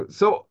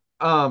So,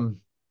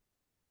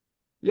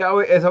 yeah,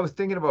 as I was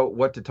thinking about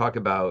what to talk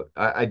about,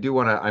 I do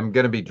want to, I'm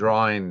going to be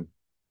drawing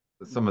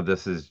some of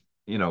this is,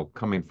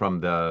 coming from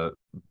the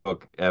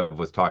book Ev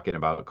was talking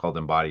about called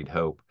Embodied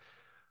Hope.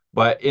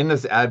 But in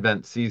this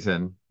Advent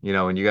season,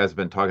 and you guys have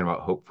been talking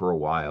about hope for a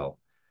while,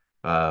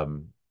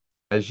 um,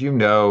 as you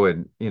know,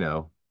 and,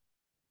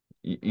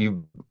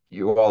 you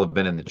all have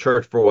been in the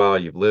church for a while,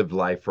 you've lived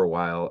life for a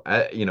while.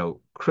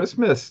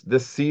 Christmas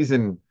this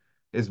season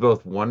is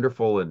both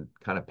wonderful and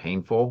kind of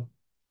painful.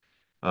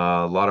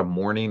 A lot of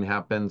mourning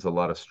happens, a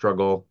lot of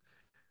struggle.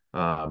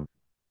 Um,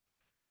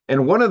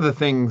 and one of the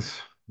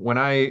things when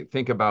I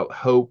think about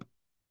hope,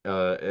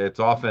 it's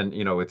often,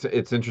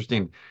 it's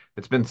interesting.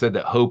 It's been said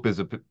that hope is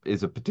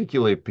a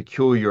particularly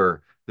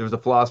peculiar. There was a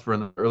philosopher in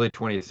the early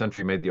 20th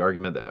century made the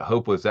argument that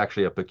hope was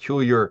actually a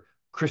peculiar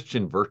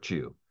Christian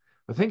virtue.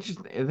 I think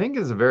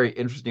is a very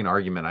interesting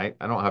argument. I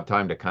don't have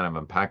time to kind of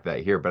unpack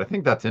that here, but I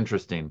think that's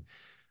interesting.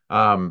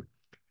 Um,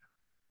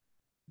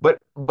 but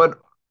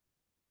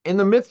in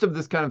the midst of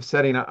this kind of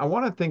setting, I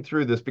want to think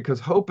through this because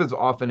hope is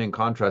often in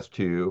contrast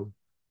to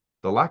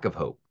the lack of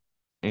hope.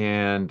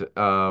 And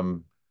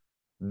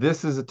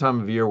this is a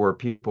time of year where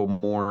people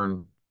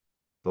mourn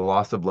the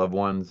loss of loved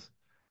ones,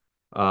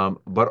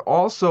 but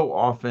also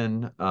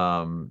often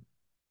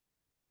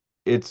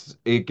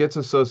it gets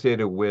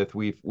associated with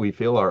we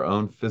feel our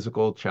own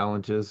physical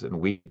challenges and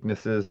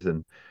weaknesses,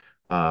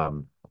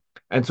 um,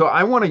 and so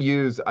I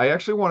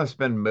actually want to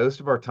spend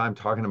most of our time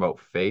talking about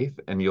faith,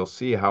 and you'll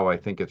see how I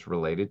think it's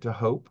related to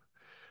hope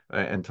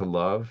and to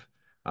love.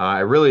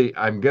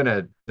 I'm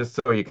gonna, just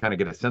so you kind of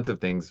get a sense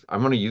of things,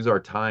 I'm gonna use our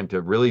time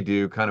to really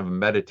do kind of a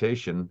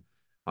meditation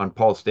on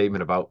Paul's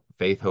statement about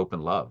faith, hope,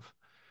 and love.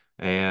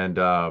 And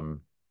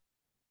I'm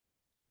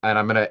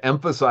gonna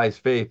emphasize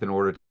faith in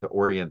order to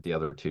orient the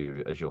other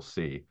two, as you'll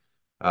see.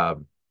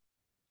 Um,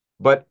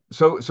 but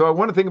so I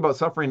want to think about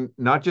suffering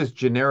not just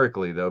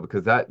generically though,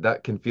 because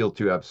that can feel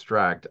too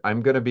abstract. We're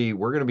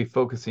gonna be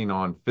focusing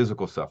on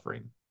physical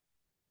suffering.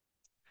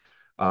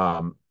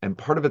 And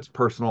part of it's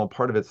personal,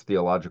 part of it's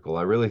theological.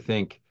 I really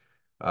think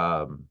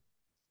um,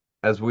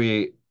 as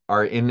we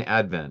are in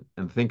Advent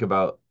and think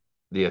about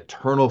the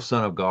eternal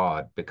Son of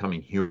God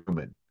becoming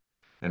human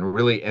and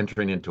really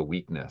entering into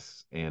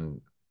weakness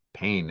and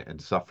pain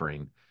and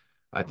suffering,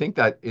 I think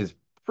that is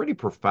pretty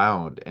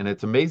profound. And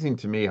it's amazing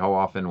to me how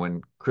often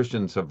when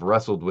Christians have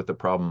wrestled with the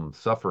problem of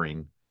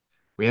suffering,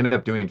 we ended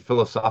up doing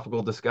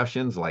philosophical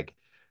discussions like,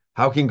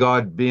 how can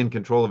God be in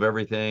control of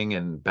everything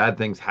and bad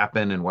things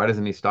happen and why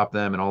doesn't he stop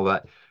them and all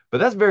that? But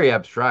that's very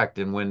abstract.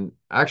 And when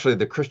actually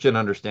the Christian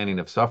understanding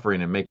of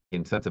suffering and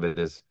making sense of it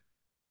is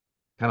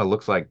kind of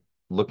looks like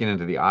looking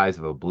into the eyes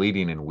of a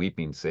bleeding and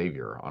weeping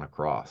Savior on a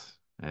cross.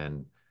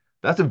 And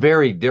that's a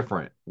very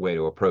different way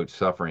to approach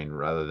suffering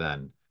rather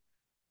than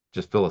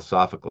just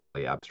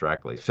philosophically,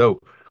 abstractly. So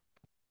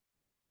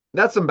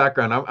that's some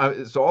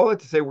background. So all that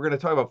to say, we're going to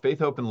talk about faith,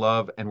 hope, and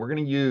love, and we're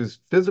going to use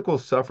physical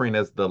suffering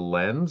as the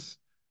lens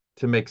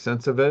to make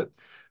sense of it.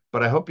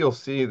 But I hope you'll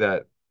see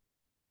that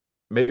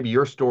maybe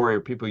your story or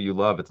people you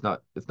love, it's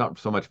not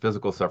so much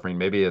physical suffering.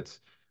 Maybe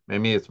it's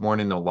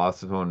mourning the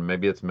loss of someone.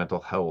 Maybe it's mental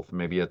health.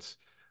 Maybe it's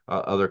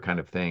other kind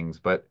of things.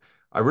 But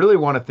I really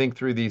want to think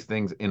through these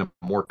things in a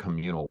more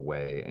communal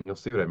way, and you'll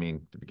see what I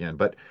mean to begin.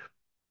 But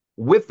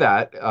with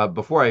that,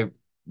 before I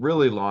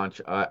really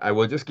launch, I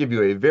will just give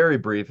you a very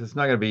brief. It's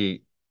not going to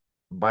be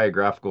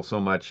biographical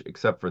so much,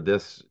 except for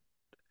this,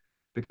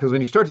 because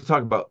when you start to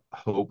talk about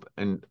hope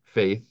and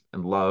faith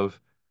and love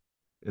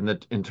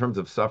in terms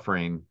of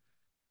suffering,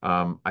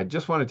 I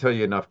just want to tell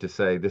you enough to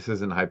say this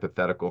isn't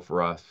hypothetical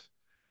for us,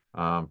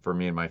 for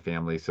me and my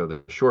family. So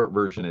the short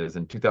version is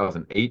in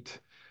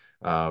 2008,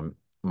 um,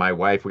 my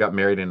wife, we got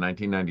married in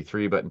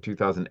 1993, but in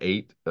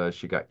 2008,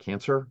 she got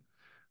cancer.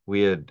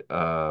 We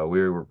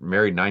were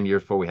married 9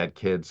 years before we had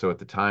kids. So at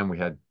the time we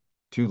had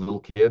two little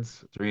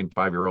kids, 3 and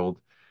 5 year old.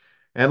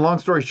 And long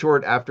story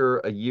short, after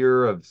a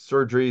year of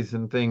surgeries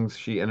and things,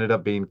 she ended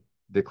up being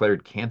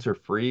declared cancer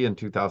free in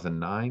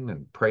 2009.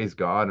 And praise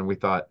God. And we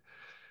thought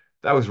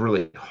that was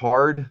really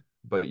hard,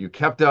 but you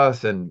kept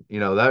us, and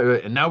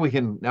and now we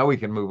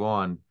can move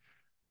on.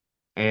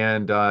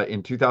 And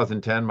in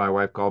 2010, my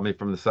wife called me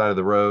from the side of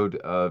the road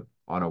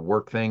on a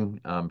work thing.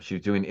 She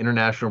was doing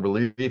international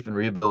relief and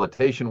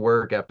rehabilitation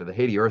work after the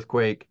Haiti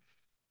earthquake,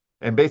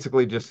 and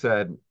basically just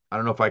said, "I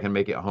don't know if I can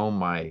make it home.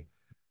 My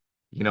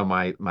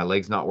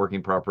leg's not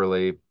working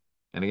properly."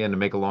 And again, to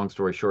make a long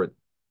story short,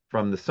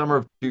 from the summer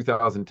of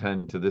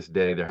 2010 to this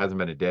day, there hasn't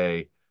been a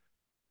day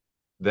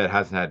that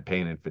hasn't had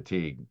pain and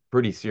fatigue,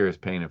 pretty serious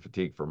pain and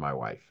fatigue for my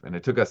wife. And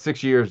it took us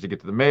 6 years to get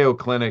to the Mayo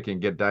Clinic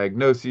and get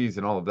diagnoses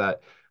and all of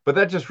that. But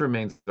that just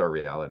remains our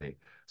reality.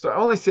 So I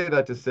only say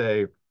that to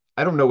say,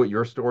 I don't know what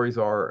your stories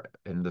are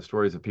and the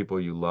stories of people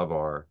you love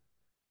are.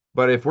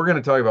 But if we're going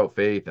to talk about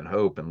faith and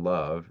hope and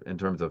love in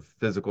terms of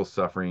physical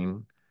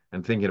suffering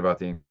and thinking about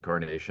the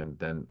incarnation,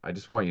 then I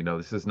just want you to know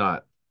this is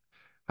not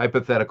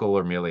hypothetical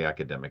or merely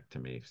academic to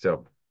me.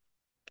 So,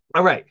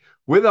 all right.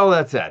 With all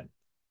that said,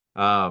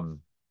 um,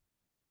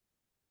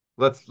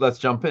 let's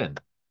jump in.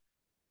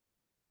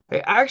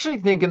 I actually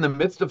think in the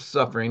midst of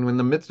suffering, in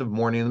the midst of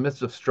mourning, in the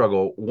midst of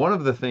struggle, one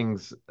of the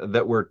things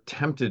that we're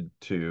tempted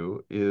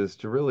to is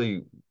to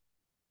really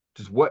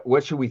just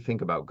what should we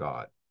think about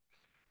God?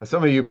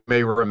 Some of you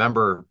may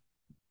remember,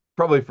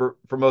 probably for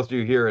most of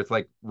you here, it's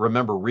like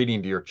remember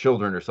reading to your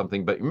children or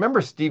something. But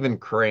remember Stephen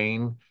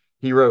Crane?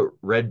 He wrote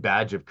Red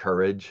Badge of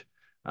Courage.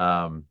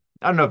 I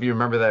don't know if you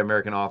remember that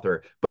American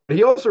author, but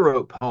he also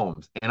wrote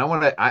poems. And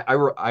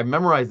I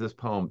memorized this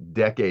poem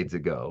decades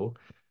ago,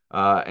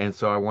 and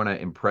so I want to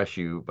impress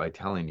you by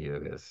telling you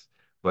this.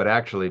 But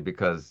actually,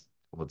 because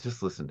well,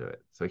 just listen to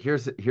it. So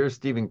here's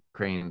Stephen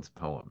Crane's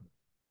poem.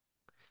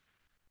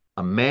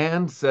 A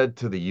man said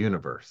to the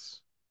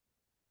universe,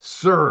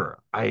 "Sir,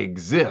 I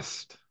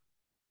exist."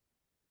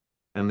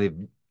 And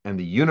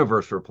the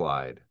universe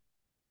replied,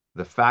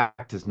 "The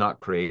fact has not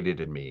created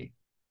in me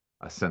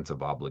a sense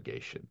of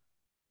obligation."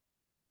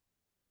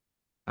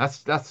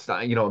 That's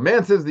a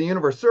man says to the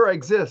universe, "Sir, I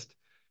exist."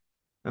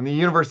 And the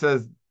universe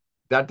says,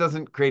 "That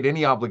doesn't create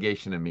any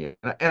obligation in me."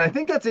 And I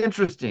think that's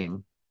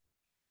interesting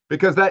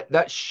because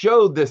that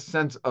showed this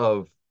sense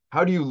of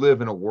how do you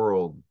live in a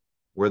world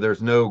where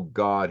there's no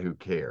God who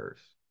cares?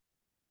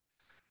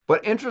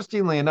 But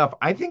interestingly enough,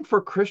 I think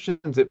for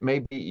Christians it may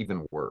be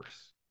even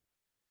worse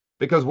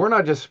because we're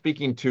not just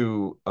speaking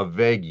to a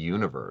vague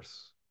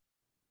universe.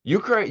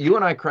 You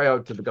and I cry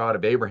out to the God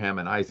of Abraham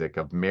and Isaac,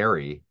 of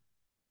Mary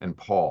and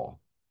Paul.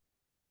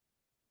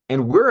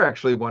 And we're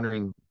actually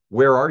wondering,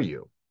 where are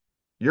you?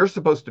 You're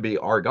supposed to be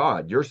our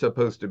God. You're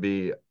supposed to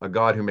be a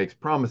God who makes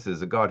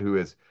promises, a God who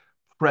is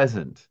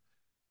present.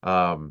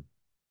 Um,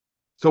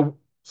 so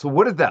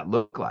what does that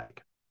look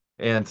like?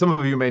 And some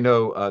of you may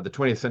know the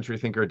 20th century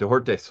thinker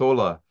Dorte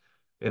Sola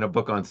in a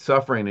book on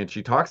suffering, and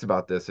she talks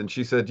about this. And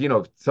she said,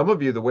 some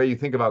of you, the way you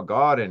think about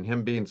God and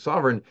Him being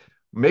sovereign,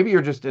 maybe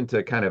you're just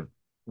into kind of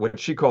what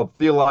she called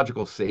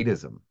theological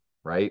sadism,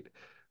 right?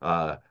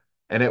 Uh,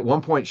 and at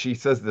one point, she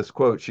says this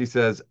quote. She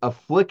says,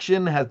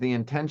 "Affliction has the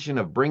intention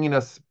of bringing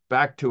us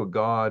back to a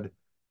God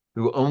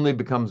who only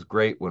becomes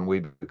great when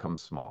we become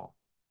small."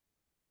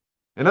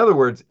 In other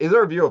words, is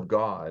our view of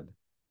God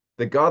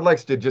that God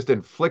likes to just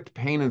inflict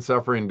pain and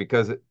suffering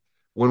because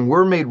when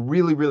we're made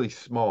really, really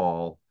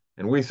small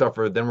and we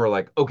suffer, then we're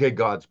like, okay,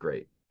 God's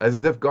great. As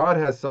if God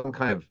has some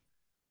kind of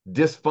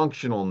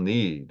dysfunctional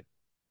need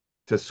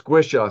to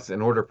squish us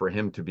in order for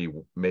him to be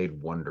made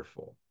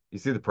wonderful. You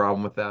see the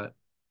problem with that?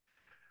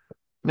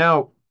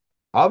 Now,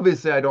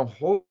 obviously, I don't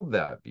hold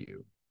that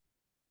view,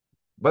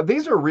 but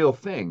these are real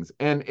things.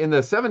 And in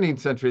the 17th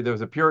century, there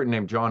was a Puritan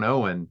named John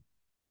Owen,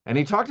 and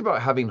he talked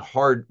about having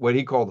what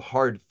he called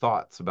hard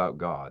thoughts about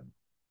God.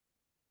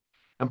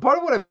 And part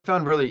of what I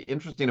found really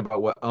interesting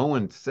about what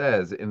Owen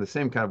says in the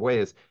same kind of way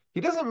is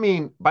he doesn't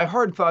mean by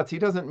hard thoughts, he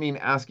doesn't mean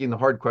asking the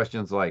hard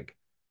questions like,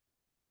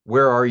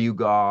 where are you,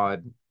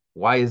 God?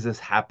 Why is this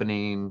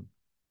happening?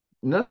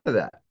 None of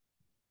that.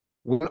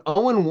 When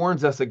Owen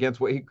warns us against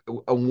what he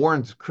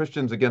warns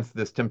Christians against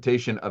this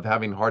temptation of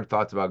having hard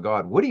thoughts about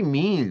God, what he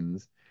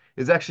means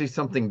is actually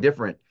something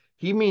different.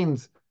 He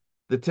means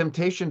the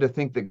temptation to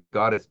think that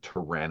God is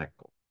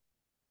tyrannical,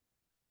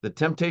 the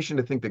temptation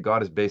to think that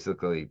God is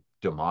basically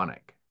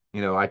demonic.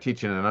 I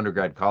teach in an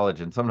undergrad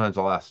college, and sometimes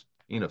I'll ask,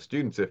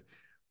 students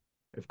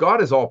if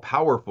God is all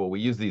powerful, we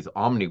use these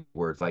omni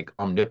words like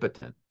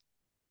omnipotent.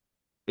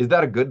 Is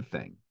that a good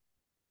thing?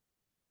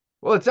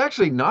 Well, it's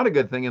actually not a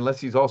good thing unless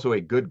he's also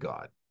a good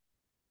God,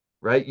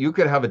 right? You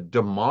could have a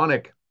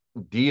demonic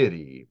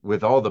deity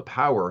with all the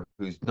power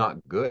who's not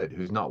good,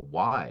 who's not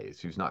wise,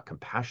 who's not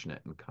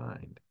compassionate and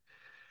kind.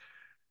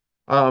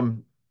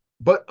 Um,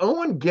 but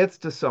Owen gets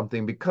to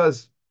something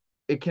because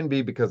it can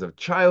be because of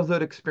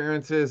childhood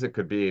experiences. It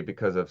could be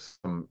because of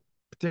some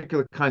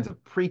particular kinds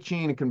of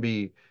preaching. It can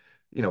be,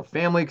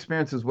 family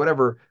experiences,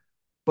 whatever.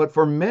 But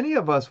for many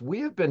of us,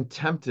 we have been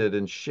tempted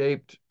and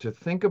shaped to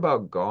think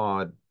about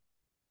God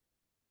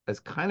as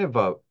kind of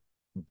a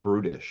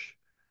brutish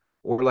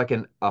or like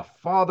a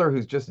father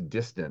who's just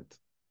distant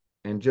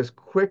and just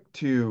quick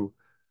to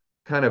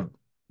kind of,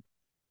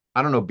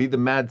 I don't know, be the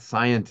mad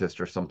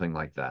scientist or something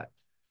like that.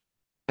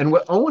 And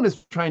what Owen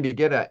is trying to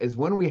get at is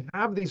when we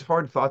have these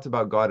hard thoughts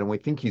about God and we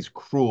think he's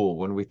cruel,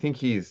 when we think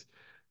he's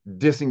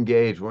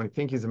disengaged, when we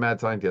think he's a mad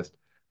scientist,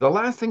 the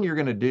last thing you're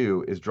going to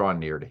do is draw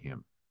near to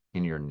him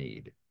in your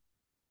need.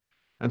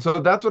 And so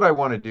that's what I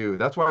want to do.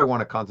 That's why I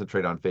want to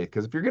concentrate on faith.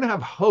 Because if you're going to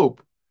have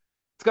hope,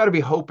 it's got to be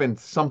hope in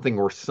something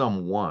or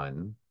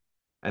someone.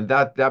 And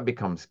that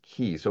becomes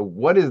key. So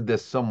what is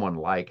this someone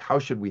like? How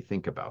should we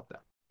think about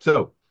that?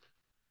 So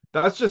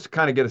that's just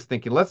kind of get us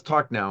thinking. Let's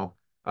talk now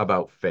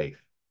about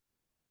faith.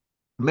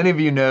 Many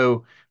of you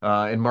know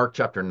in Mark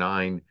chapter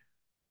 9,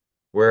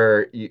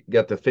 where you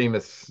get the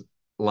famous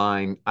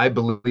line, I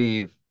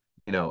believe,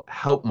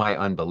 help my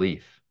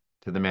unbelief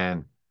to the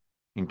man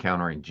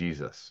encountering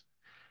Jesus.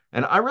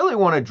 And I really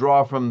want to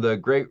draw from the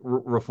great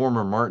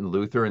reformer Martin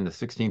Luther in the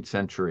 16th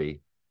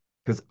century,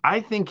 because I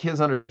think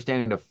his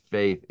understanding of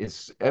faith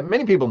is,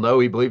 many people know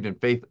he believed in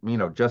faith,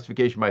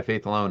 justification by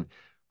faith alone.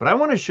 But I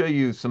want to show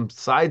you some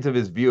sides of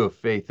his view of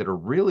faith that are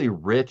really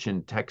rich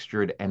and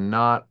textured and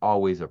not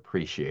always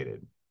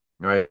appreciated.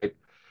 right?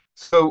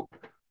 So,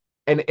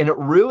 and it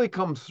really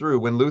comes through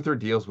when Luther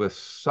deals with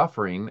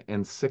suffering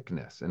and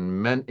sickness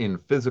and men in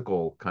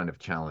physical kind of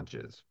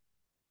challenges.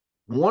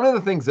 One of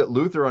the things that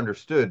Luther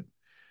understood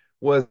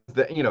was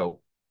that,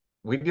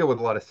 we deal with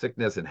a lot of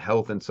sickness and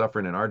health and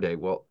suffering in our day.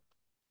 Well,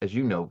 as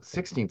you know,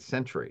 16th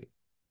century,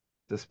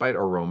 despite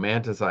our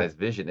romanticized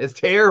vision, it's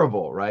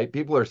terrible, right?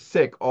 People are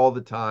sick all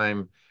the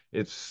time.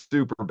 It's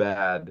super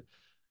bad,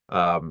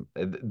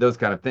 those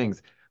kind of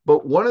things.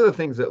 But one of the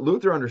things that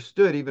Luther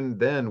understood even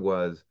then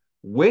was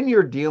when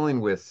you're dealing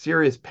with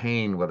serious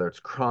pain, whether it's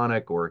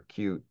chronic or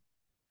acute,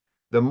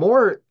 the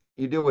more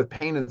you deal with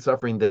pain and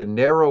suffering, the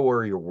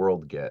narrower your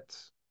world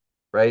gets,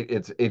 right?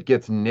 It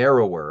gets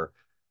narrower.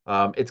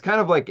 It's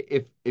kind of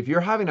like if you're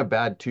having a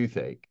bad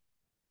toothache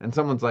and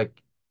someone's like,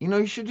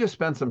 you should just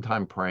spend some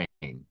time praying.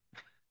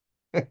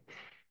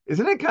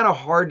 Isn't it kind of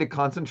hard to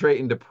concentrate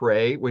and to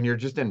pray when you're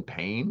just in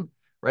pain,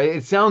 right?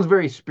 It sounds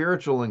very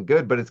spiritual and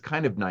good, but it's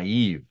kind of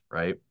naive,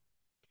 right?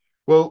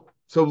 Well,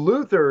 so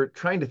Luther,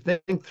 trying to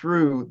think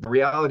through the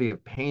reality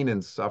of pain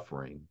and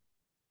suffering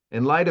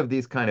in light of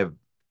these kind of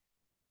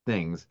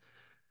things,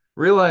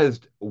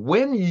 realized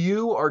when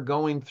you are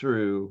going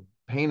through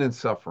pain and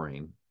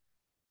suffering,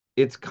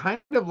 it's kind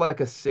of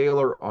like a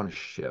sailor on a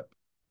ship.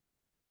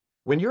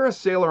 When you're a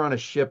sailor on a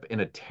ship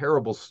in a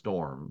terrible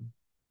storm,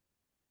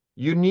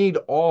 you need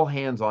all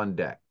hands on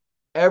deck.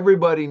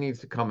 Everybody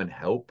needs to come and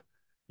help.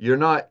 You're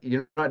not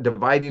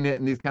dividing it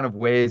in these kind of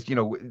ways.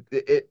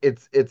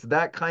 It's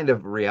that kind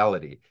of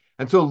reality.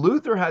 And so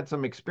Luther had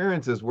some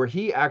experiences where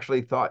he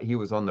actually thought he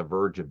was on the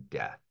verge of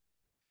death.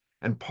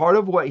 And part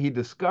of what he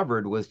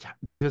discovered was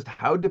just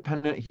how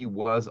dependent he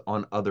was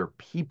on other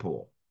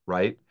people,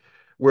 right?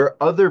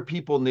 Where other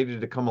people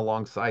needed to come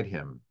alongside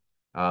him,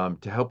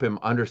 to help him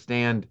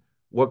understand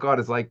what God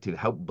is like, to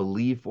help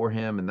believe for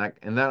him, and that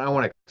I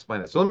want to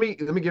explain it. So let me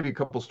give you a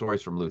couple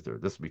stories from Luther.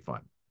 This will be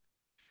fun.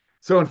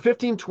 So in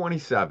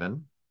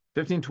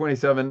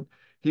 1527,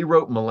 he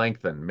wrote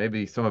Melanchthon.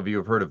 Maybe some of you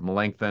have heard of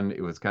Melanchthon.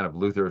 It was kind of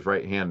Luther's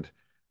right hand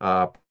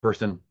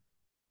person,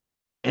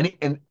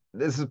 and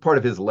this is part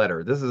of his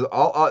letter. This is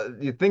all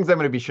the things I'm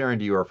going to be sharing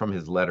to you are from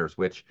his letters,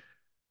 which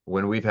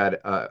when we've had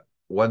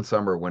one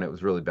summer when it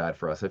was really bad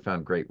for us, I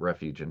found great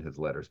refuge in his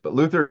letters. But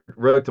Luther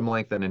wrote to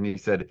Melanchthon and he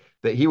said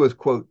that he was,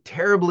 quote,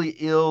 terribly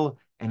ill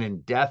and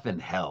in death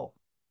and hell,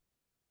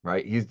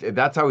 right?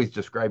 That's how he's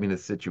describing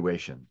his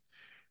situation.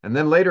 And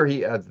then later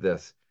he adds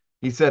this.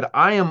 He said,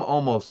 I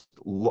almost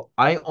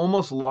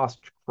lost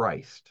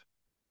Christ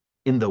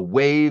in the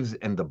waves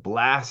and the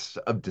blasts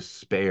of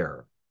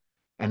despair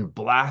and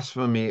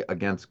blasphemy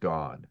against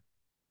God.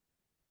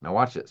 Now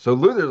watch it. So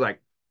Luther's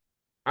like,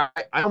 I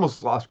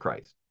almost lost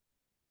Christ,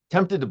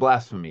 tempted to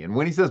blasphemy. And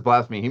when he says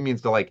blasphemy, he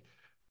means to like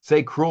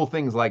say cruel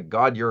things like,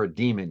 God, you're a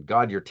demon,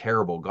 God, you're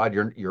terrible, God,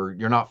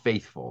 you're not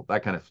faithful,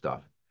 that kind of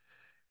stuff.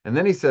 And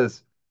then he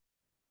says,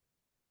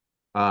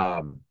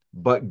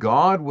 but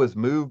God was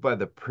moved by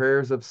the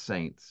prayers of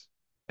saints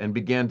and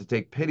began to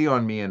take pity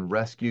on me and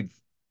rescued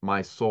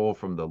my soul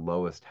from the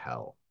lowest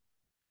hell.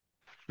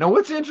 Now,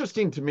 what's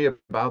interesting to me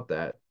about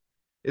that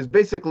is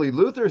basically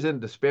Luther's in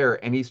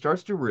despair and he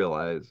starts to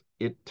realize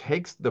it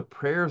takes the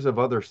prayers of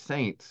other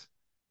saints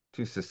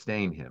to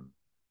sustain him,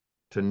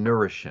 to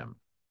nourish him.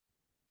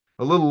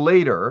 A little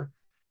later,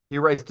 he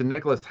writes to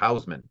Nicholas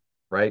Hausmann,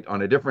 right,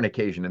 on a different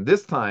occasion. And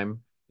this time,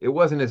 it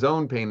wasn't his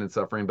own pain and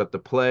suffering, but the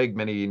plague.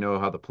 Many of you know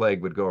how the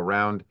plague would go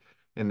around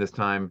in this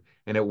time.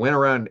 And it went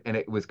around and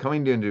it was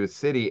coming into his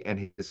city,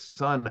 and his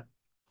son,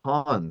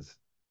 Hans,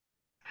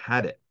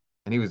 had it.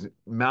 And he was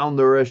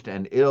malnourished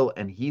and ill,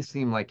 and he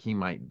seemed like he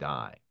might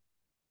die.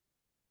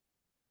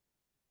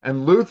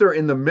 And Luther,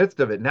 in the midst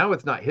of it, now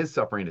it's not his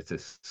suffering, it's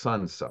his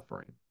son's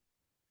suffering.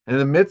 And in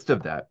the midst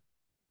of that,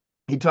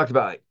 he talked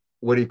about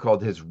what he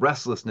called his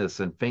restlessness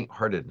and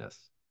faint-heartedness.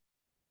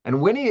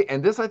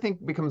 And this I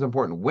think becomes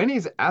important, when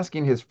he's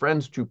asking his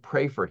friends to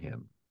pray for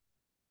him,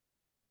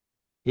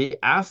 he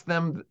asked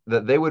them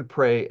that they would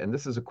pray, and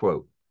this is a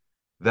quote,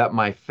 that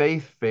my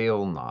faith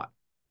fail not.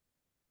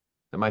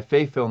 That my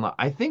faith fail not.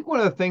 I think one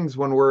of the things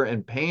when we're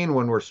in pain,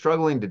 when we're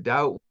struggling to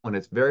doubt, when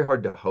it's very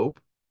hard to hope,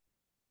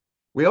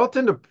 we all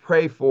tend to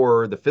pray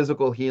for the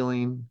physical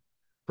healing,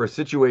 for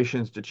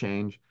situations to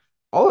change.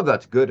 All of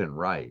that's good and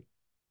right.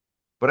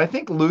 But I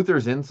think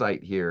Luther's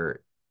insight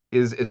here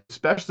is,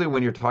 especially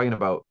when you're talking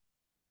about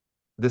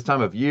this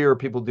time of year,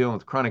 people dealing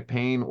with chronic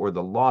pain or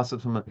the loss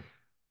of someone,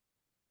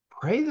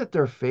 pray that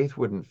their faith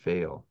wouldn't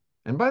fail.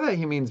 And by that,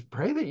 he means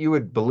pray that you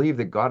would believe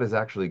that God is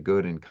actually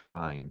good and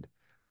kind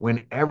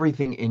when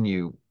everything in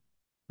you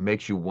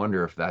makes you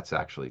wonder if that's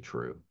actually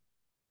true.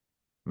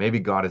 Maybe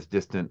God is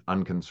distant,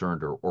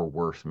 unconcerned, or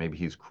worse, maybe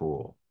he's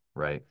cruel,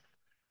 right?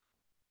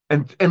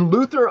 And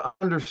Luther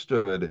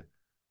understood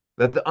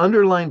that the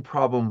underlying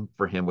problem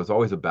for him was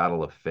always a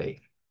battle of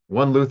faith.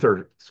 One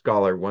Luther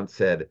scholar once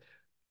said,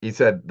 he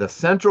said, the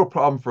central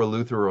problem for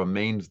Luther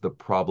remains the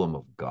problem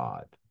of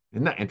God.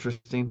 Isn't that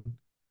interesting?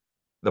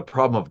 The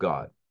problem of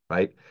God,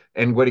 right?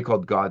 And what he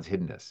called God's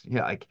hiddenness.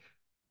 Yeah, like,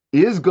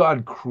 is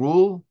God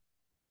cruel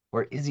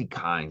or is he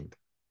kind?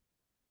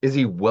 Is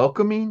he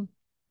welcoming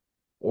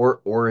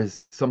or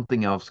is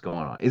something else going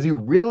on? Is he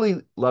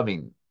really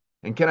loving?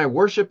 And can I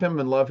worship him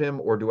and love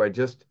him, or do I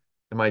just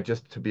am I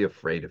just to be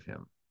afraid of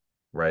him?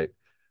 Right?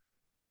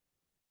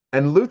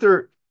 And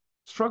Luther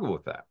struggled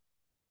with that.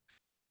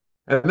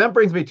 And that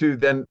brings me to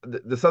then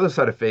this other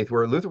side of faith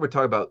where Luther would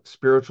talk about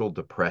spiritual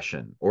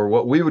depression, or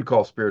what we would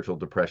call spiritual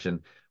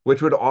depression,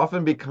 which would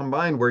often be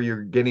combined where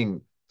you're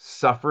getting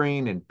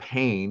suffering and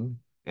pain,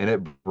 and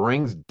it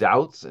brings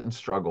doubts and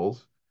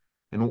struggles,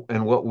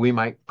 and what we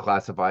might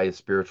classify as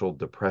spiritual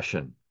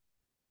depression.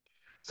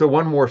 So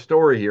one more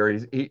story here.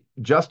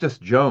 Justice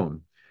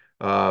Joan,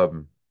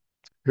 um,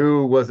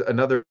 who was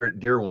another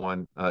dear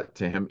one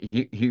to him.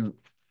 He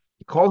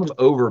called him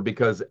over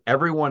because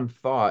everyone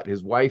thought,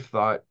 his wife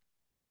thought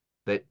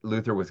that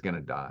Luther was going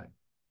to die.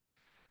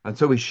 And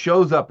so he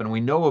shows up, and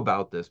we know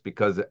about this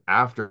because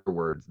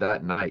afterwards,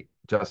 that night,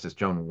 Justice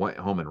Joan went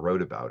home and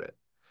wrote about it.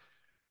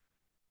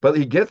 But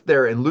he gets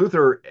there, and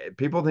Luther,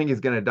 people think he's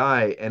going to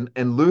die.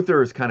 And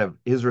Luther's kind of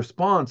his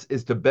response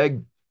is to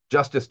beg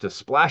Justice to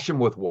splash him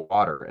with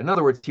water. In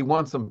other words, he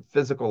wants some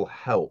physical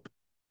help,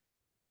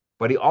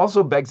 but he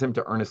also begs him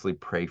to earnestly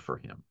pray for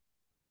him.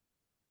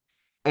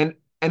 And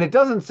and it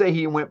doesn't say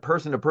he went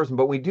person to person,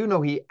 but we do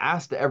know he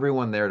asked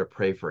everyone there to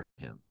pray for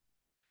him.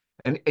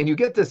 And you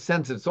get this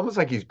sense it's almost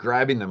like he's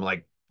grabbing them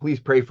like, please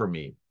pray for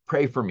me,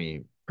 pray for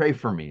me, pray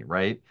for me,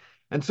 right?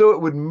 And so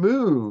it would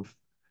move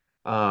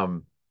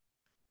um,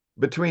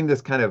 between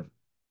this kind of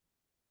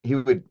he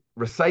would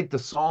recite the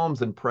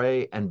Psalms and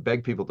pray and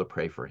beg people to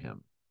pray for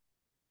him.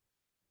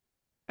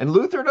 And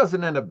Luther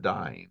doesn't end up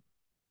dying,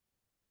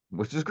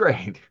 which is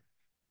great.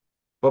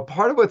 But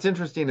part of what's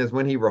interesting is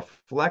when he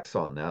reflects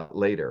on that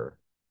later,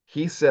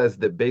 he says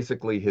that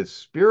basically his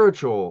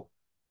spiritual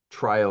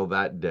trial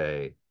that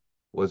day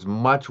was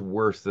much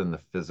worse than the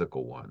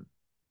physical one.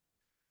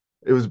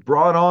 It was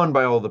brought on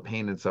by all the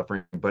pain and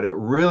suffering, but it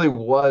really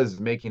was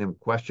making him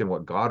question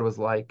what God was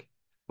like,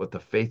 what the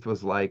faith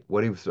was like,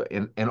 what he was,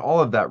 and all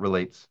of that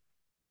relates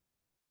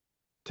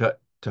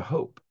to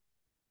hope.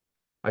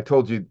 I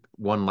told you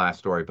one last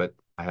story, but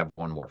I have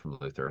one more from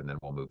Luther, and then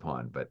we'll move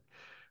on. But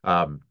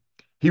um,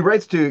 he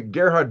writes to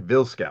Gerhard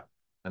Wilska,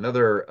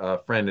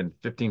 another friend in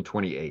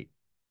 1528,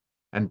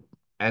 and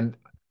and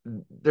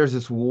there's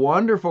this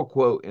wonderful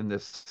quote in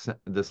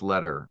this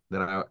letter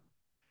that I.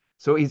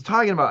 So he's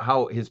talking about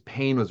how his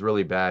pain was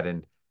really bad,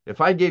 and if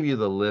I gave you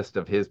the list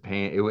of his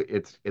pain,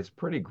 it's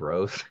pretty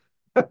gross,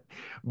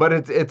 but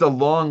it's a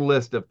long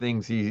list of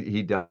things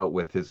he dealt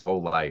with his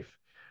whole life.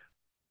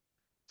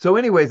 So,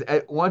 anyways,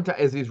 at one time,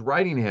 as he's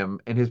writing him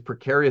and his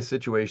precarious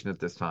situation at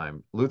this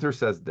time, Luther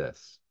says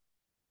this.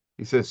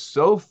 He says,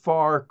 "So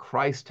far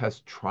Christ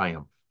has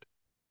triumphed,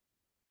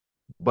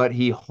 but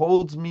he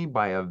holds me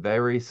by a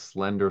very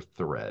slender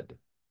thread.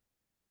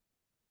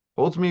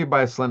 Holds me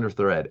by a slender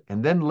thread."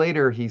 And then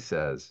later he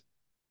says,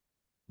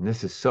 and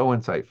this is so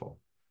insightful,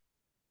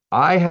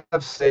 "I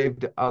have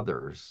saved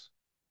others,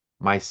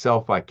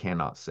 myself I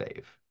cannot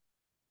save.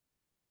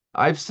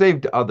 I've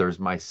saved others,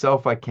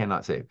 myself I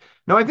cannot save."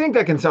 Now, I think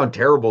that can sound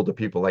terrible to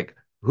people. Like,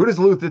 who does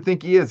Luther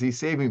think he is? He's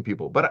saving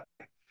people. But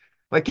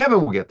like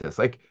Kevin will get this.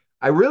 Like,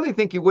 I really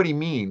think what he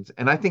means,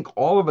 and I think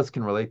all of us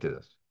can relate to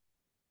this.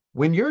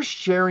 When you're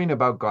sharing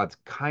about God's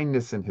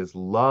kindness and his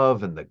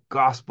love and the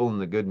gospel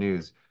and the good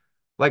news,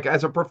 like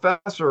as a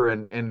professor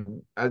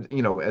and as,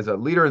 as a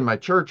leader in my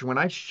church, when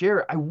I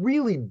share, I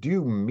really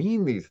do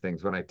mean these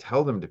things when I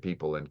tell them to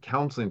people in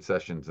counseling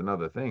sessions and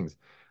other things.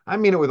 I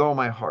mean it with all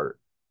my heart.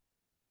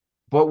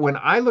 But when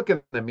I look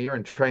in the mirror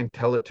and try and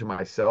tell it to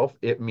myself,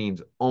 it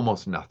means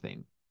almost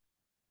nothing,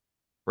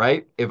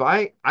 right? If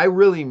I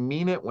really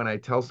mean it when I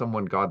tell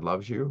someone God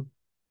loves you,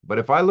 but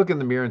if I look in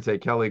the mirror and say,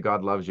 Kelly,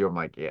 God loves you, I'm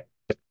like, yeah,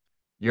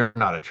 you're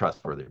not a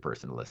trustworthy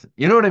person to listen.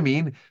 You know what I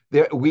mean?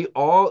 We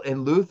all,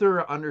 and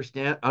Luther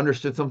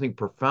understood something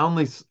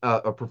profoundly,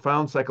 a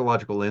profound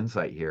psychological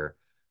insight here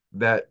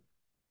that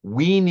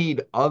we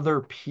need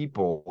other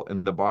people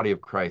in the body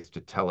of Christ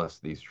to tell us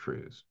these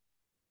truths.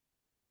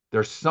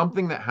 There's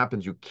something that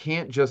happens. You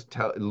can't just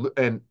tell.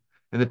 And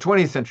in the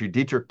 20th century,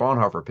 Dietrich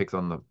Bonhoeffer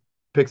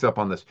picks up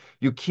on this.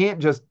 You can't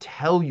just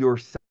tell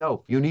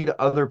yourself. You need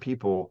other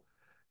people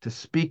to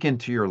speak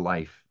into your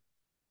life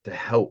to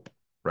help,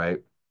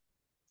 right?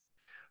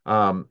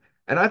 Um,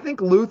 and I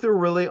think Luther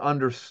really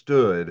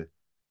understood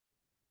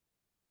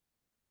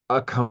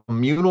a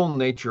communal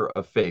nature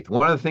of faith.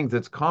 One of the things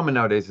that's common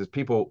nowadays is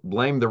people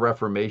blame the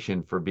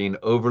Reformation for being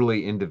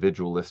overly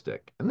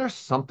individualistic, and there's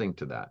something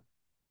to that.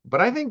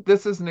 But I think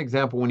this is an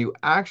example when you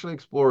actually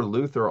explore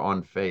Luther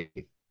on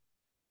faith.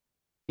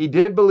 He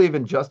did believe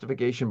in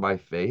justification by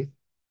faith,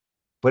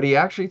 but he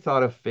actually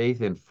thought of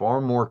faith in far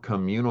more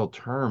communal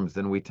terms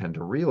than we tend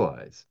to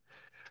realize.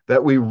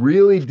 That we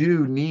really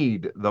do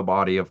need the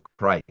body of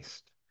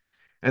Christ.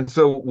 And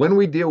so when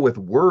we deal with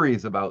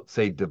worries about,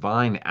 say,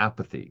 divine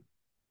apathy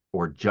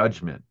or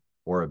judgment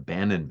or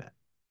abandonment,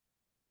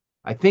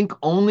 I think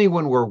only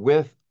when we're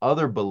with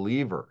other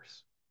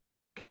believers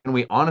can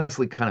we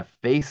honestly kind of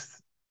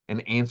face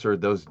and answer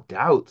those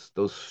doubts,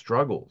 those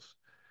struggles.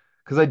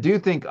 Because I do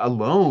think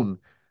alone,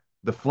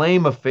 the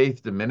flame of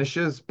faith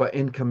diminishes, but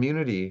in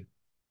community,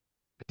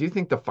 I do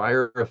think the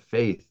fire of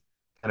faith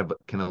kind of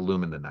can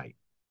illumine the night.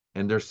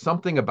 And there's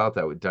something about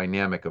that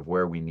dynamic of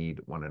where we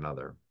need one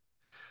another.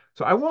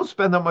 So I won't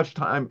spend that much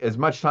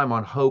time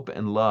on hope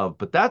and love,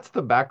 but that's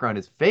the background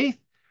is faith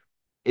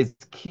is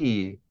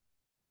key,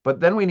 but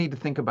then we need to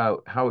think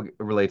about how it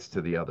relates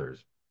to the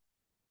others.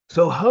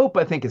 So hope,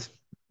 I think, is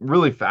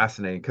really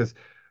fascinating because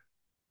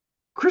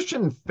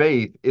Christian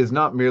faith is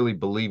not merely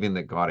believing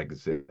that God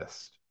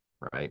exists,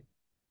 right?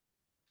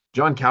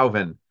 John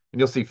Calvin, and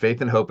you'll see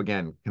faith and hope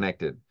again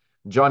connected.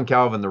 John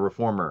Calvin, the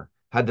reformer,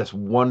 had this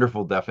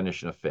wonderful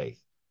definition of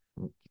faith.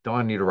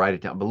 Don't need to write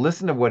it down, but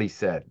listen to what he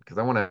said because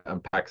I want to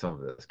unpack some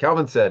of this.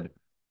 Calvin said,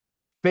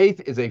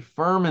 faith is a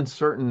firm and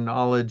certain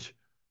knowledge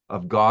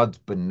of God's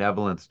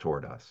benevolence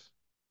toward us,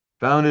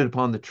 founded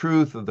upon the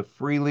truth of the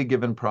freely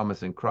given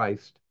promise in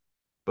Christ,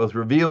 both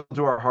revealed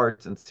to our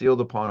hearts and sealed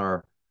upon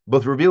our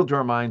both revealed to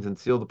our minds and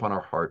sealed upon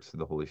our hearts through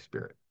the Holy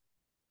Spirit.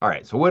 All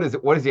right, so what is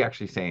it? What is he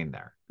actually saying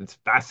there? It's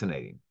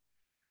fascinating.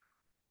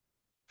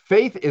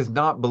 Faith is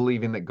not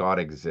believing that God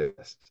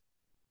exists.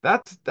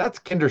 That's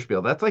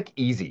Kinderspiel. That's like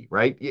easy,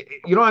 right?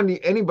 You don't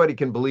need, anybody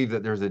can believe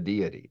that there's a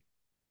deity.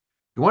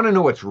 You want to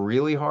know what's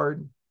really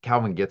hard?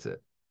 Calvin gets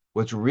it.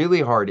 What's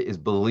really hard is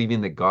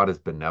believing that God is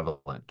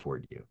benevolent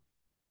toward you,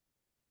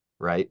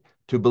 right?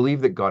 To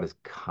believe that God is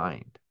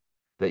kind,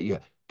 that you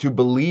to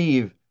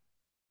believe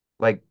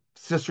like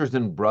sisters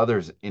and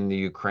brothers in the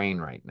Ukraine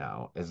right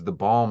now as the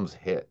bombs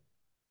hit.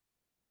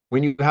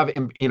 When you have,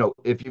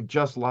 if you've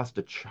just lost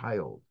a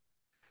child,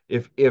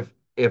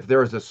 if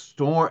there's a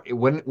storm,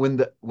 when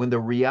the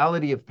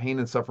reality of pain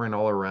and suffering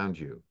all around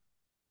you,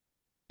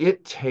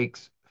 it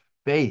takes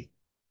faith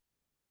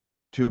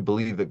to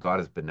believe that God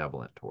is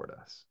benevolent toward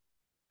us.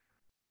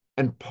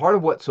 And part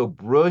of what's so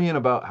brilliant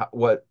about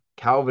what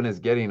Calvin is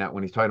getting at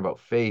when he's talking about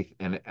faith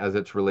and as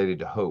it's related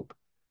to hope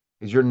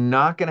is you're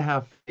not going to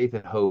have faith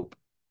and hope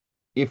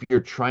if you're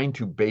trying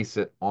to base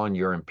it on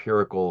your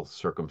empirical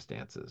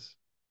circumstances,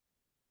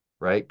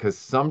 right? Because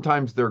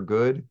sometimes they're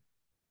good,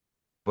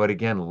 but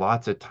again,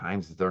 lots of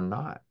times they're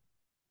not.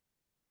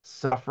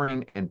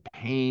 Suffering and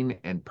pain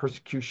and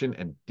persecution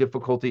and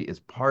difficulty is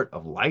part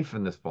of life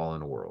in this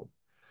fallen world.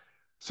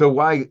 So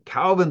why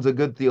Calvin's a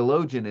good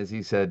theologian is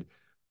he said,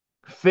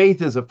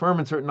 faith is a firm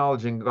and certain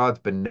knowledge in God's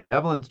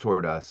benevolence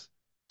toward us.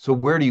 So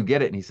where do you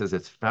get it? And he says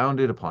it's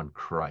founded upon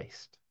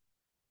Christ,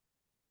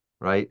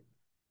 right?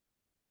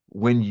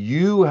 When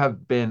you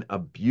have been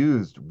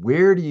abused,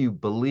 where do you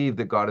believe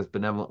that God is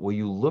benevolent? Well,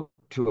 you look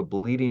to a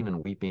bleeding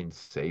and weeping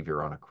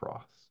Savior on a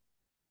cross.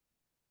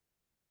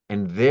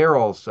 And there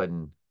all of a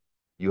sudden,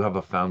 you have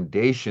a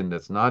foundation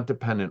that's not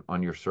dependent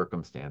on your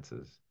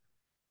circumstances.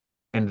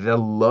 And the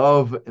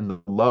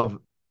love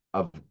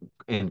of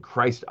in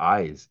Christ's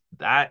eyes,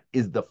 that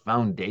is the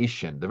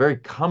foundation, the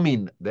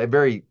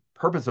very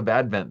purpose of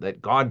Advent,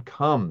 that God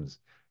comes,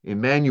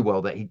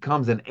 Emmanuel, that he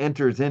comes and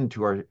enters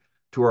into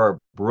our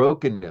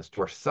brokenness,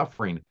 to our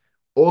suffering,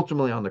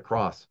 ultimately on the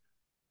cross.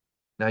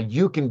 Now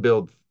you can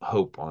build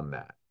hope on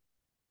that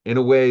in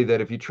a way that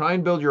if you try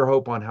and build your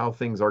hope on how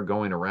things are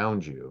going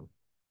around you,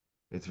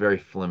 it's very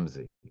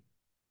flimsy.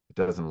 It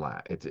doesn't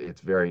last.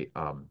 It's very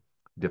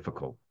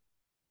difficult.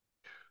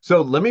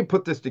 So let me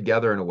put this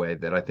together in a way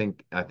that I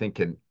think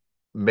can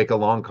make a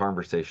long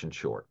conversation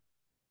short.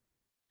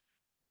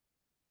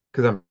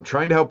 Because I'm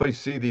trying to help you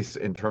see these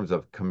in terms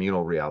of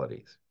communal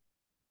realities.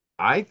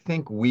 I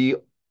think we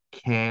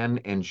can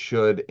and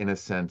should, in a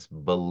sense,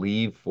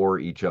 believe for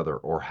each other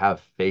or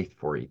have faith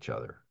for each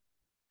other.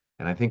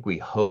 And I think we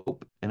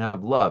hope and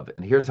have love.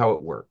 And here's how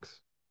it works.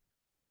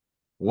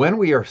 When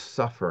we are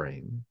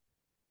suffering,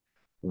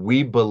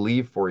 we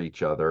believe for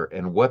each other.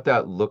 And what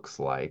that looks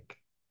like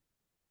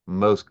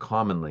most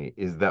commonly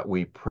is that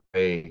we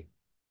pray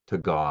to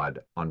God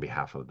on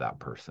behalf of that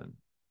person.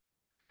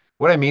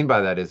 What I mean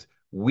by that is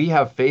we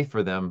have faith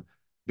for them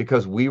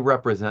because we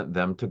represent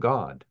them to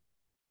God.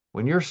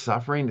 When you're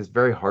suffering, it's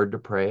very hard to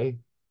pray,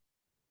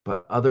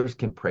 but others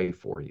can pray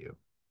for you.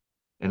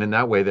 And in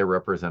that way, they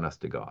represent us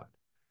to God.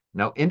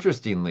 Now,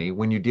 interestingly,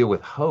 when you deal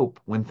with hope,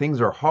 when things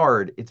are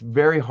hard, it's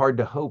very hard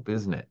to hope,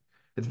 isn't it?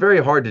 It's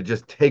very hard to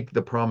just take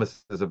the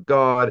promises of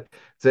God,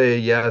 say,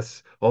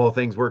 yes, all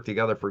things work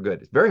together for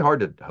good. It's very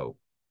hard to hope.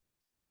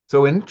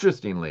 So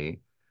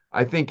interestingly,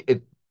 I think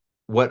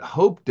what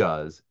hope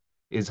does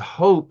is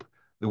hope,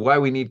 the why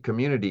we need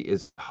community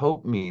is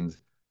hope means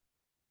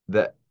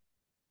that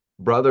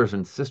brothers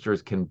and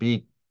sisters can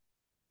be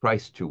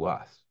Christ to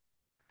us.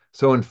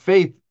 So in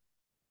faith,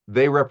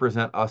 they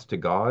represent us to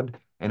God,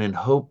 and in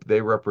hope,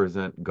 they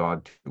represent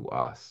God to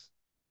us.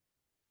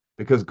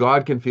 Because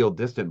God can feel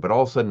distant, but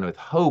all of a sudden with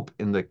hope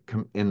in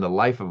the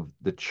life of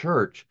the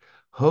church,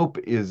 hope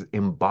is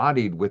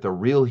embodied with a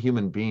real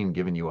human being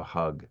giving you a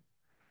hug,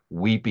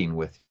 weeping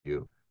with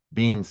you,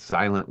 being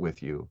silent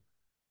with you,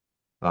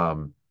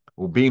 um,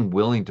 well, being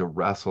willing to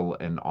wrestle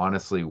and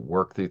honestly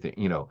work through things,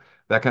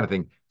 that kind of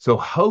thing. So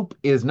hope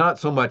is not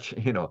so much,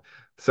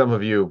 some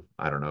of you,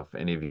 I don't know if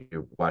any of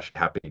you watched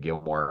Happy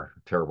Gilmore,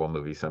 terrible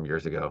movie some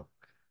years ago.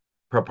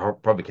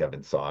 Probably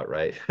Kevin saw it,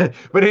 right?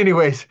 But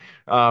anyways,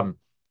 um,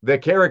 the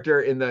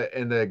character in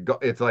the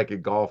it's like a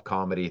golf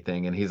comedy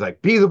thing, and he's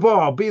like, "Be the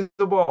ball, be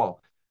the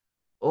ball."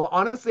 Well,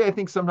 honestly, I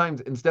think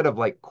sometimes instead of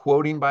like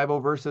quoting Bible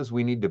verses,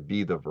 we need to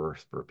be the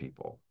verse for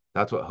people.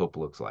 That's what hope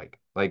looks like.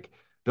 Like,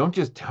 don't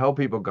just tell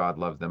people God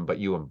loves them, but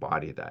you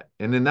embody that.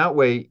 And in that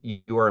way,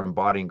 you are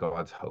embodying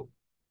God's hope,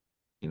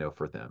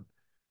 for them.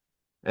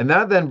 And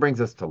that then brings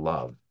us to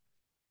love,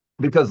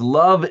 because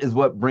love is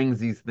what brings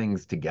these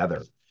things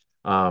together.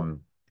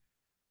 Um,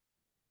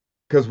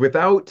 because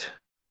without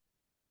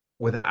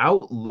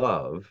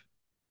love,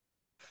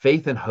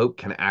 faith and hope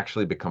can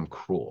actually become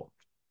cruel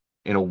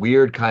in a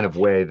weird kind of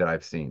way that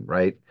I've seen,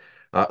 right?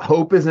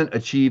 Hope isn't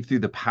achieved through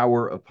the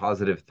power of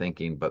positive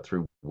thinking, but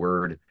through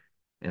word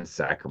and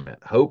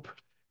sacrament. Hope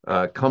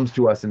comes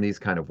to us in these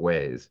kind of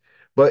ways.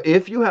 But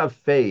if you have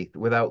faith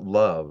without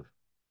love,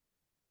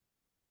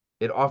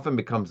 it often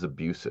becomes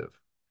abusive.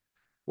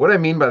 What I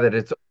mean by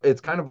that,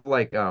 it's kind of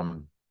like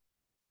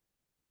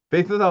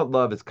faith without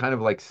love is kind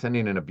of like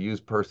sending an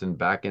abused person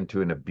back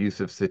into an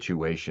abusive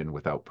situation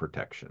without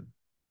protection.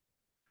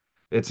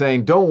 It's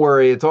saying, "Don't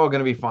worry, it's all going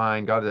to be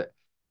fine." God,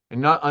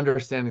 and not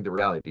understanding the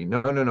reality.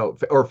 No, no, no.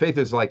 Or faith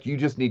is like you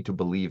just need to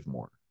believe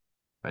more,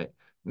 right?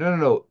 No, no,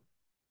 no.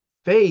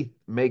 Faith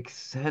makes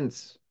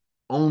sense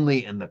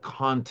only in the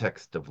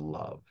context of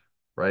love,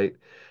 right?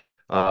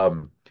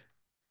 Um,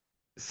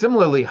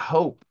 Similarly,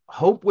 hope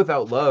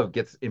without love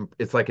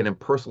it's like an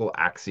impersonal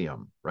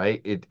axiom,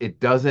 right? It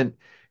doesn't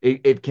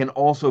it can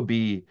also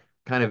be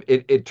kind of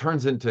it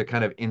turns into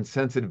kind of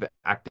insensitive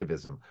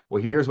activism.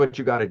 Well, here's what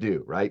you got to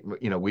do, right?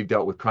 We've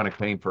dealt with chronic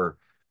pain for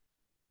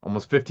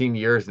almost 15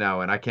 years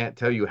now, and I can't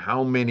tell you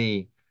how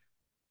many,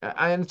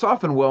 and it's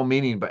often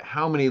well-meaning, but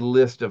how many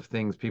list of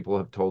things people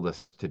have told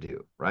us to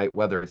do, right?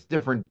 Whether it's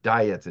different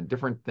diets and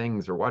different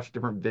things or watch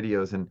different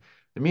videos, and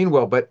they mean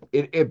well, but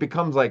it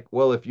becomes like,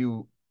 well, if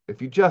you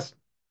just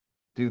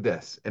do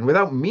this, and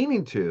without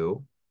meaning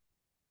to,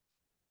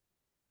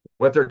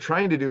 what they're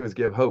trying to do is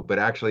give hope, but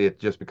actually it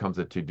just becomes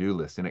a to-do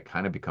list, and it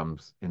kind of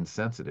becomes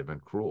insensitive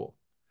and cruel.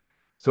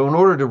 So in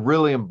order to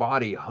really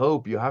embody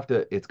hope,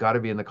 it's got to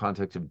be in the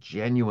context of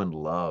genuine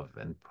love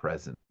and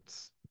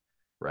presence,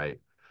 right?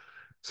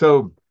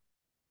 So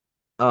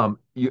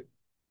you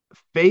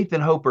faith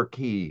and hope are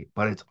key,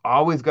 but it's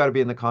always got to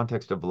be in the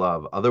context of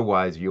love.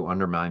 Otherwise, you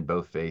undermine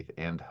both faith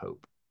and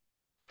hope.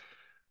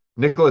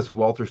 Nicholas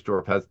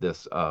Walterstorff has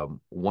this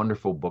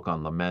wonderful book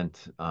on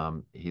lament.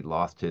 He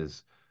lost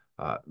his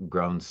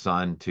grown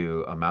son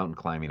to a mountain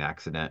climbing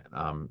accident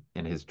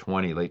in his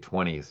late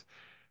 20s.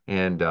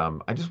 And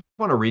I just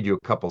want to read you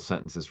a couple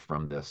sentences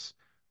from this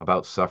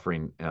about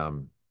suffering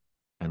and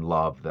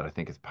love that I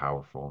think is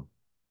powerful.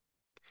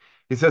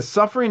 He says,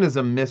 "Suffering is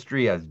a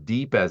mystery as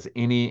deep as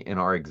any in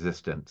our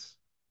existence.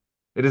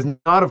 It is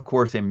not, of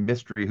course, a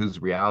mystery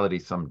whose reality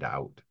some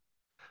doubt.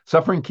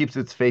 Suffering keeps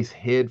its face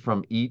hid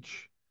from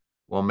each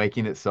while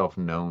making itself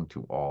known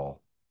to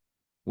all.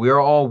 We are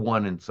all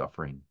one in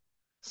suffering.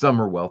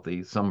 Some are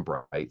wealthy, some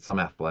bright, some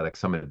athletic,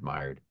 some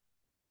admired,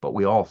 but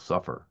we all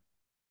suffer,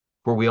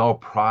 for we all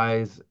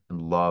prize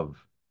and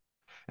love.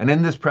 And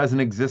in this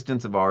present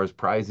existence of ours,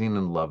 prizing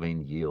and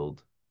loving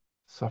yield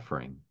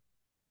suffering.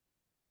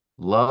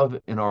 Love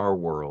in our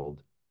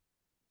world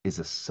is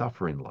a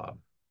suffering love.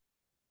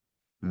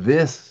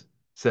 This,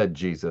 said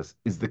Jesus,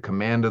 is the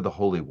command of the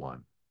Holy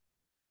One.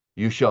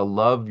 You shall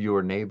love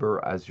your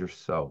neighbor as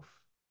yourself.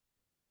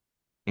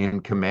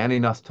 In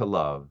commanding us to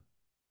love,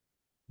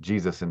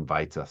 Jesus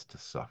invites us to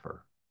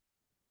suffer."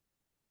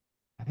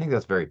 I think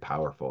that's very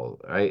powerful,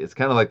 right? It's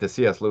kind of like the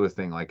C.S. Lewis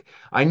thing. Like,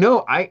 I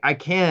know I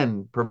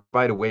can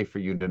provide a way for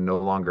you to no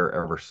longer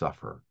ever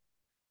suffer.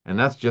 And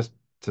that's just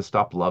to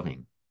stop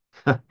loving,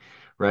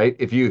 right?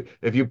 If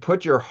you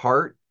put your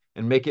heart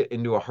and make it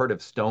into a heart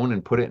of stone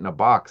and put it in a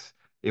box,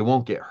 it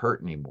won't get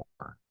hurt anymore.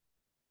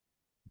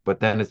 But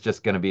then it's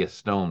just going to be a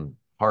stone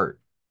heart,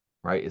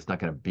 right? It's not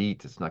going to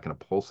beat, it's not going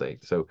to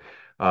pulsate. So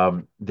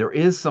there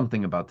is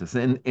something about this.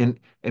 And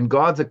in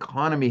God's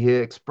economy, he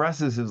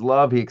expresses his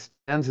love, he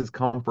extends his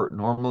comfort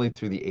normally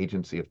through the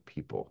agency of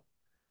people.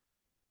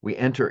 We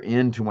enter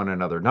into one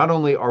another. Not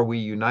only are we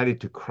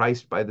united to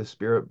Christ by the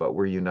Spirit, but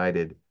we're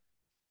united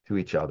to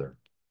each other.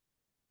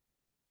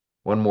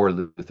 One more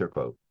Luther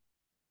quote.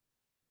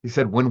 He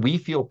said, "When we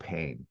feel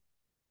pain,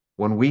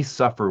 when we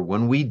suffer,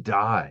 when we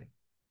die,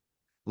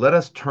 let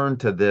us turn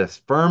to this,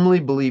 firmly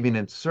believing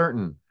and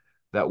certain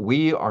that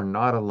we are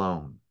not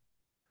alone,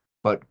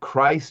 but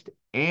Christ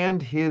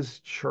and his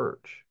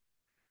church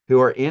who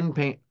are in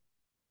pain,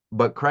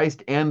 but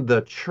Christ and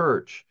the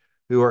church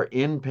who are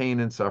in pain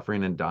and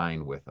suffering and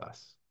dying with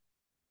us."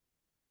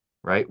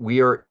 Right?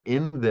 We are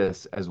in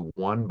this as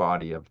one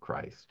body of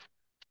Christ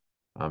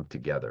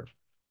together.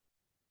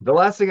 The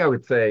last thing I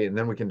would say, and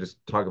then we can just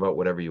talk about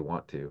whatever you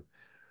want to,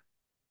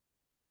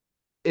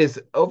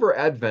 is over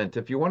Advent,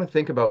 if you want to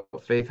think about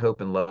faith,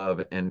 hope, and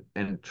love and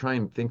try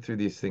and think through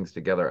these things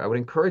together, I would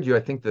encourage you, I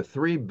think the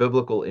three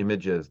biblical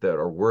images that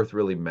are worth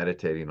really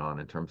meditating on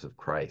in terms of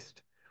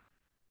Christ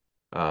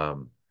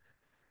um,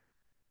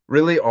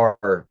 really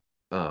are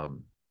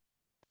um,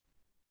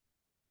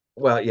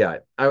 well, yeah,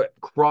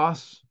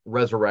 cross,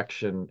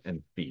 resurrection,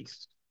 and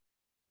feast.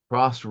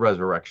 Cross,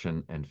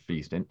 resurrection, and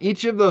feast. And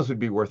each of those would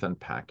be worth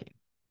unpacking.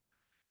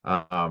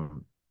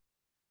 Um,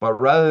 but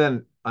rather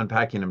than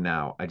unpacking them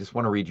now, I just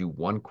want to read you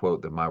one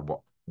quote that my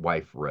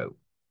wife wrote.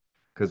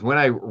 Because when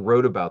I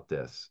wrote about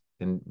this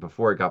and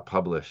before it got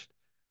published,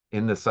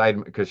 in the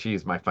side, because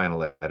she's my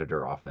final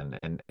editor often,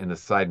 and in the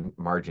side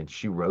margin,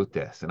 she wrote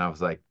this. And I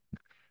was like,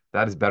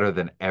 that is better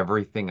than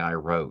everything I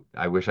wrote.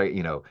 I wish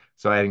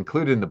so I had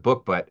included in the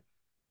book, but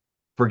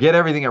forget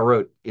everything I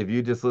wrote. If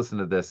you just listen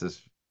to this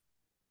is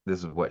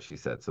what she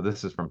said. So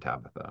this is from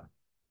Tabitha.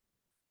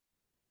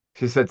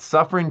 She said,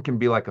 suffering can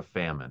be like a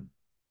famine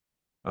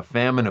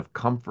of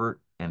comfort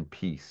and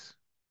peace,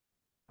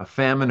 a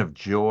famine of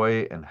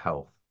joy and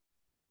health,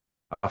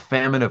 a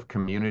famine of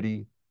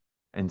community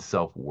and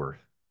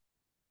self-worth.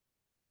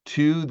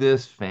 To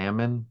this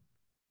famine,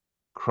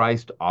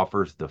 Christ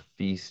offers the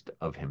feast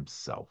of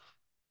himself.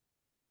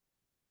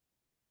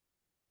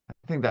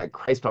 I think that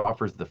Christ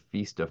offers the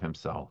feast of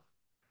himself.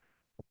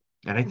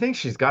 And I think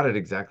she's got it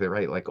exactly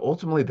right. Like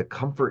ultimately, the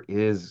comfort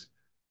is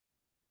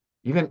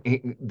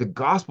the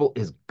gospel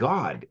is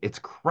God. It's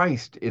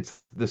Christ.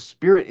 It's the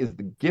Spirit is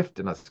the gift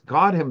in us.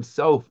 God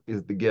Himself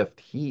is the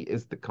gift. He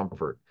is the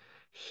comfort.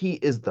 He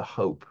is the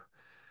hope.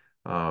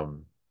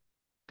 Um,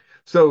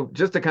 so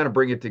just to kind of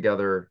bring it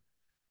together,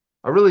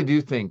 I really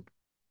do think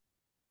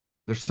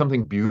there's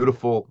something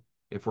beautiful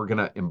if we're going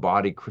to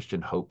embody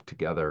Christian hope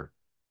together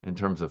in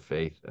terms of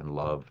faith and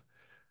love.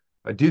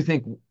 I do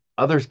think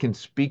others can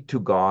speak to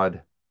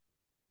God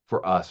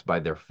for us by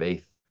their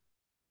faith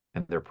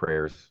and their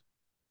prayers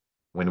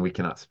when we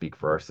cannot speak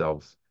for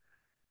ourselves.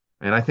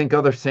 And I think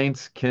other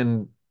saints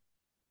can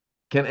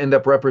end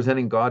up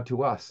representing God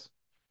to us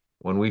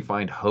when we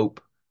find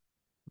hope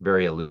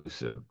very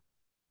elusive.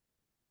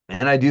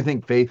 And I do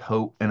think faith,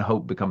 hope, and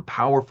hope become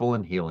powerful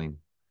and healing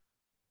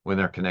when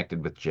they're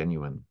connected with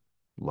genuine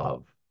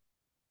love.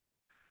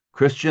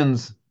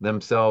 Christians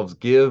themselves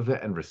give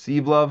and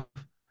receive love,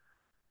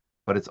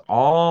 but it's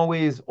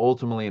always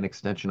ultimately an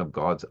extension of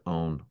God's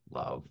own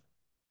love,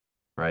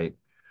 right?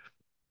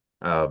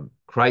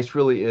 Christ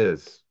really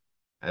is,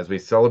 as we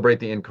celebrate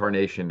the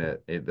incarnation,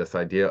 this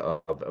idea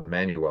of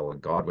Emmanuel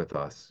and God with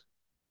us.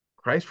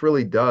 Christ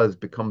really does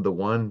become the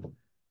one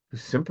who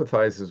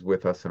sympathizes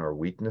with us in our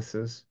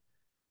weaknesses,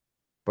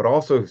 but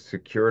also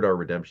secured our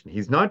redemption.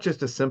 He's not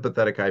just a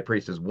sympathetic high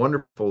priest, as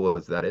wonderful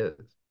as that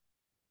is,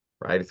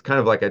 right? It's kind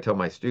of like I tell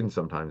my students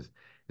sometimes,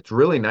 it's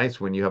really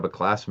nice when you have a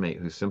classmate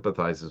who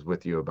sympathizes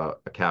with you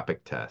about a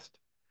Capic test,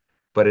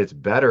 but it's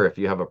better if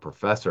you have a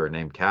professor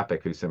named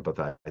Capic who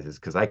sympathizes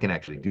because I can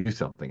actually do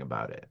something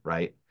about it,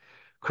 right?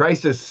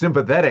 Christ is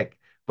sympathetic,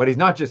 but he's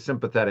not just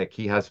sympathetic,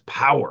 he has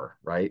power,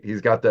 right?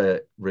 He's got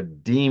the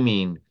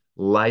redeeming,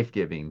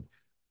 life-giving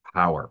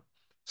power.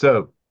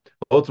 So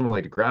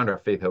ultimately, to ground our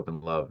faith, hope,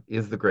 and love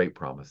is the great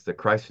promise that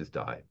Christ has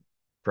died,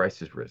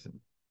 Christ has risen,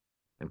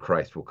 and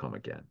Christ will come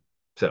again.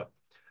 So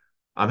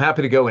I'm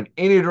happy to go in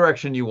any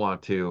direction you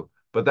want to,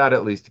 but that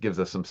at least gives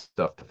us some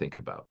stuff to think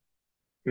about.